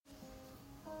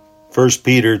1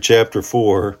 Peter chapter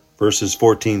 4, verses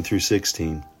 14 through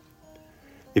 16.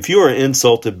 If you are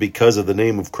insulted because of the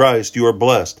name of Christ, you are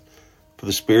blessed, for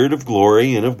the Spirit of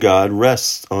glory and of God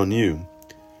rests on you.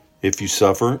 If you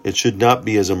suffer, it should not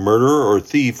be as a murderer or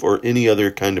thief or any other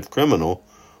kind of criminal,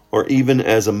 or even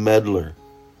as a meddler.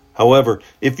 However,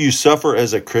 if you suffer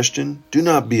as a Christian, do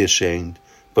not be ashamed,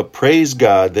 but praise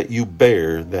God that you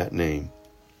bear that name.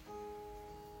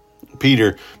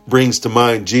 Peter brings to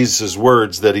mind Jesus'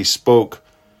 words that he spoke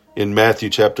in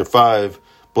Matthew chapter 5.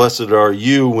 Blessed are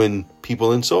you when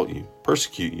people insult you,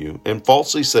 persecute you, and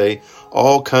falsely say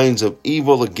all kinds of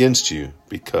evil against you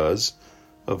because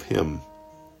of him.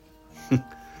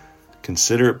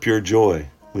 Consider it pure joy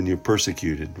when you're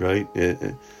persecuted, right?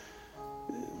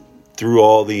 Through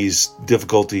all these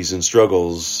difficulties and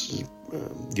struggles,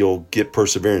 you'll get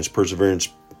perseverance. Perseverance,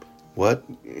 what?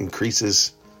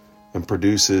 Increases and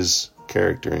produces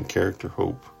character, and character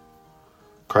hope.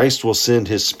 Christ will send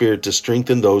his Spirit to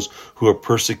strengthen those who are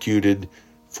persecuted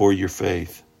for your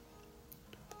faith.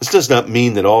 This does not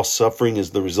mean that all suffering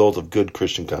is the result of good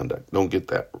Christian conduct. Don't get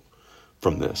that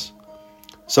from this.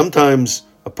 Sometimes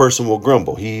a person will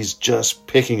grumble, he's just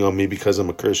picking on me because I'm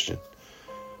a Christian,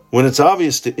 when it's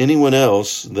obvious to anyone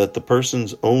else that the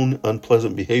person's own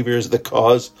unpleasant behavior is the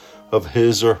cause of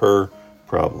his or her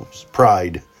problems.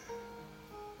 Pride,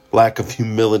 lack of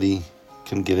humility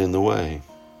can get in the way.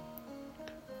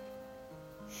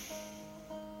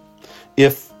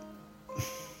 If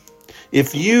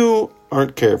you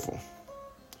aren't careful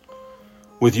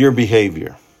with your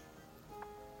behavior,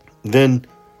 then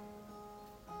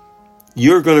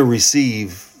you're going to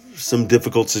receive some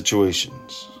difficult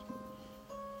situations.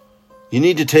 You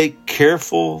need to take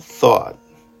careful thought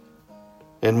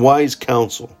and wise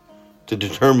counsel to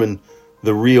determine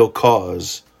the real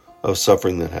cause of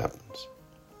suffering that happens.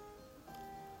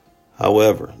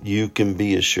 However, you can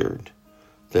be assured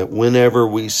that whenever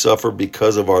we suffer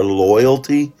because of our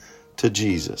loyalty to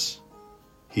Jesus,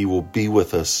 he will be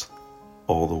with us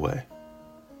all the way.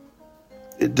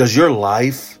 Does your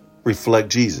life reflect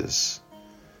Jesus?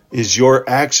 Is your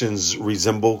actions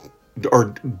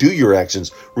do your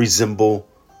actions resemble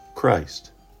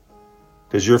Christ?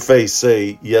 Does your face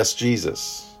say, yes,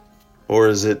 Jesus? Or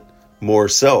is it more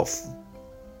self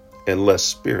and less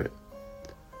spirit?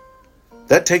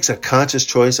 That takes a conscious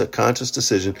choice, a conscious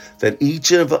decision that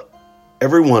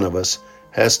every one of us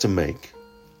has to make.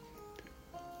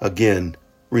 Again,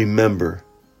 remember,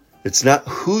 it's not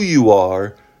who you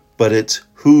are, but it's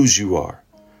whose you are.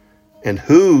 And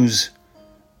whose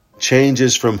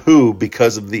changes from who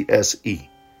because of the SE.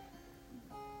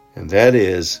 And that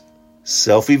is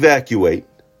self-evacuate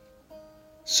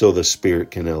so the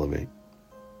Spirit can elevate.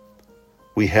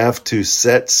 We have to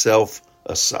set self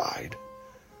aside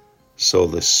so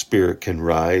the Spirit can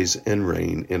rise and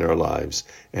reign in our lives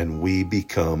and we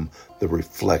become the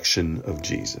reflection of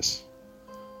Jesus.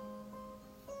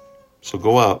 So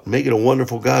go out, make it a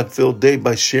wonderful God-filled day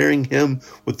by sharing him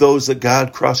with those that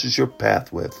God crosses your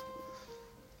path with.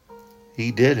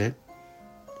 He did it.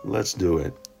 Let's do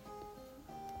it.